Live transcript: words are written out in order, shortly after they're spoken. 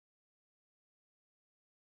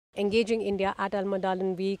Engaging India at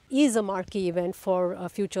Almedalen Week is a marquee event for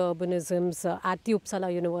future urbanisms at the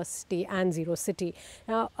Uppsala University and Zerocity.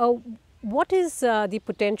 Now, what is the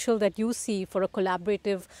potential that you see for a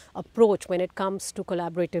collaborative approach when it comes to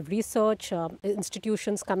collaborative research,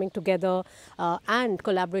 institutions coming together, and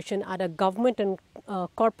collaboration at a government and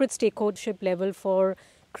corporate stakeholdership level for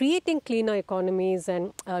creating cleaner economies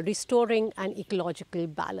and restoring an ecological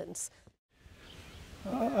balance?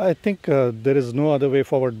 I think there is no other way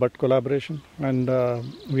forward but collaboration, and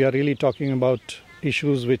we are really talking about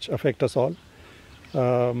issues which affect us all,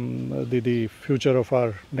 the future of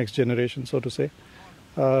our next generation, so to say.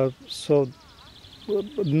 So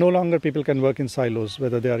no longer people can work in silos,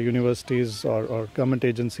 whether they are universities or government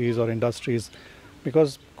agencies or industries,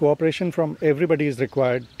 because cooperation from everybody is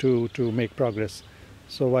required to make progress.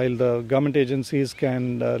 So while the government agencies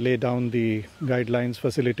can lay down the guidelines,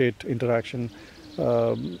 facilitate interaction,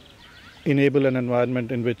 enable an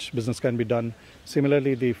environment in which business can be done.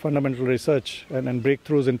 Similarly, the fundamental research and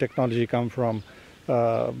breakthroughs in technology come from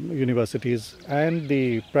universities, and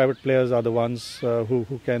the private players are the ones who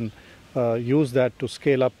can use that to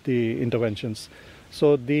scale up the interventions.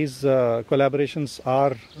 So these collaborations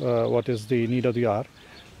are what is the need of the hour,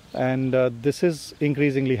 and this is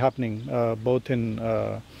increasingly happening both in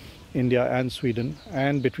India and Sweden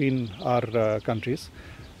and between our countries.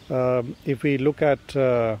 If we look at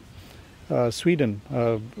Sweden,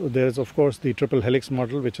 there is of course the triple helix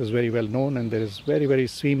model, which is very well known, and there is very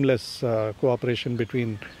seamless cooperation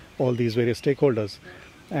between all these various stakeholders.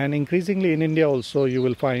 And increasingly in India also you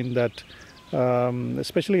will find that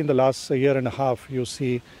especially in the last year and a half, you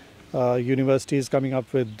see universities coming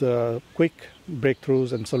up with quick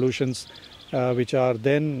breakthroughs and solutions which are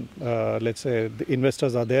then, let's say, the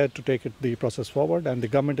investors are there to take the process forward, and the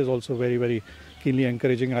government is also very keenly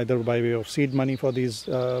encouraging, either by way of seed money for these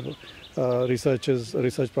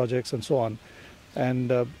research projects and so on.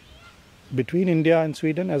 And between India and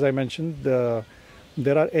Sweden, as I mentioned,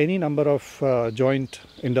 there are any number of joint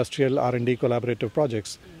industrial R&D collaborative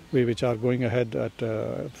projects which are going ahead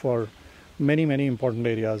for many important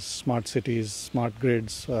areas: smart cities, smart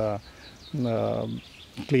grids,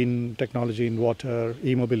 clean technology in water,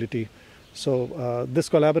 e-mobility. So this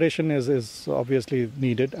collaboration is obviously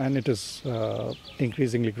needed, and it is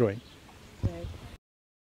increasingly growing.